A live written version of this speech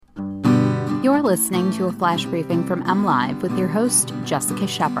You're listening to a flash briefing from MLive with your host, Jessica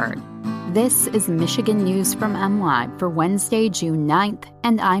Shepard. This is Michigan News from MLive for Wednesday, June 9th,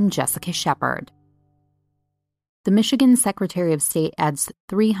 and I'm Jessica Shepard. The Michigan Secretary of State adds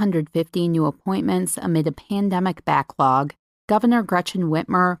 350 new appointments amid a pandemic backlog. Governor Gretchen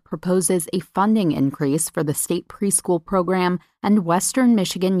Whitmer proposes a funding increase for the state preschool program, and Western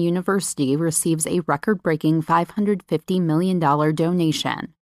Michigan University receives a record-breaking $550 million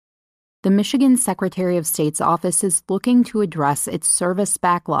donation. The Michigan Secretary of State's office is looking to address its service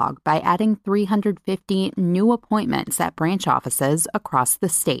backlog by adding 350 new appointments at branch offices across the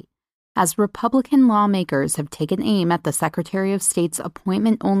state. As Republican lawmakers have taken aim at the Secretary of State's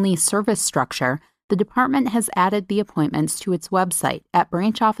appointment-only service structure, the department has added the appointments to its website at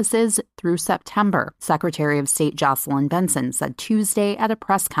branch offices through September, Secretary of State Jocelyn Benson said Tuesday at a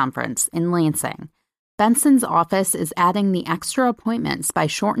press conference in Lansing. Benson's office is adding the extra appointments by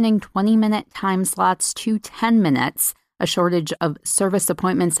shortening 20-minute time slots to 10 minutes. A shortage of service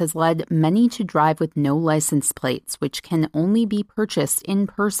appointments has led many to drive with no license plates, which can only be purchased in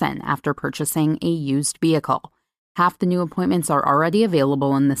person after purchasing a used vehicle. Half the new appointments are already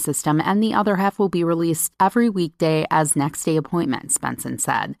available in the system, and the other half will be released every weekday as next-day appointments, Benson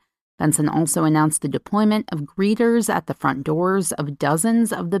said. Benson also announced the deployment of greeters at the front doors of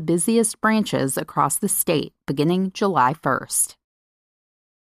dozens of the busiest branches across the state beginning July 1st.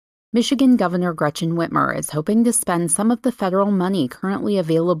 Michigan Governor Gretchen Whitmer is hoping to spend some of the federal money currently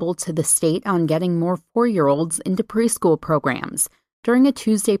available to the state on getting more 4-year-olds into preschool programs. During a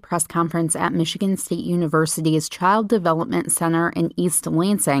Tuesday press conference at Michigan State University's Child Development Center in East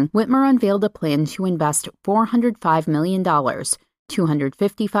Lansing, Whitmer unveiled a plan to invest $405 million,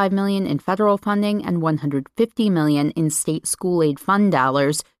 $255 million in federal funding and $150 million in state school aid fund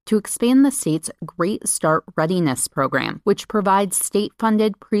dollars to expand the state's Great Start Readiness program, which provides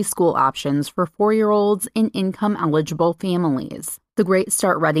state-funded preschool options for 4-year-olds in income-eligible families. The Great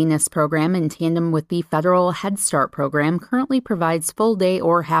Start Readiness program, in tandem with the federal Head Start program, currently provides full-day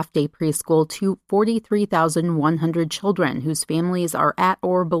or half-day preschool to 43,100 children whose families are at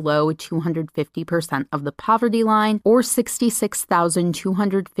or below 250% of the poverty line, or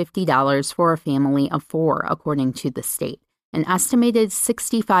 $66,250 for a family of 4, according to the state. An estimated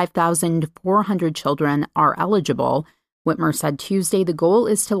 65,400 children are eligible. Whitmer said Tuesday the goal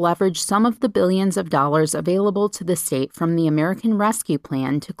is to leverage some of the billions of dollars available to the state from the American Rescue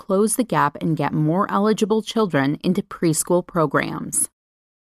Plan to close the gap and get more eligible children into preschool programs.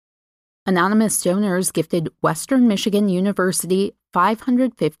 Anonymous donors gifted Western Michigan University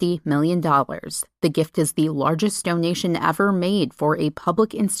 $550 million. The gift is the largest donation ever made for a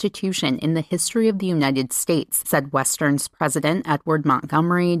public institution in the history of the United States, said Western's president Edward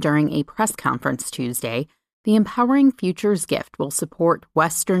Montgomery during a press conference Tuesday. The Empowering Futures gift will support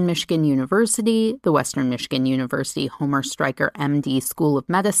Western Michigan University, the Western Michigan University Homer Stryker MD School of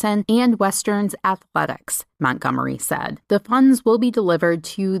Medicine, and Western's athletics, Montgomery said. The funds will be delivered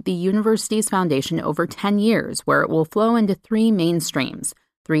to the university's foundation over 10 years, where it will flow into 3 main streams: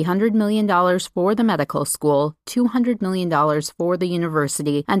 $300 million for the medical school, $200 million for the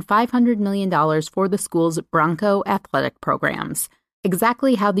university, and $500 million for the school's Bronco athletic programs.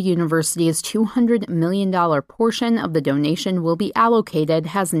 Exactly how the university's $200 million portion of the donation will be allocated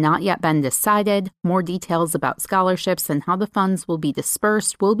has not yet been decided. More details about scholarships and how the funds will be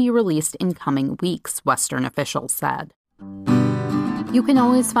dispersed will be released in coming weeks, Western officials said. You can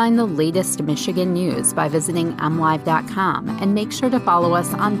always find the latest Michigan news by visiting mlive.com, and make sure to follow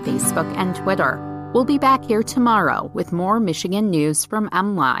us on Facebook and Twitter. We'll be back here tomorrow with more Michigan news from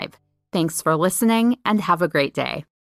MLive. Thanks for listening, and have a great day.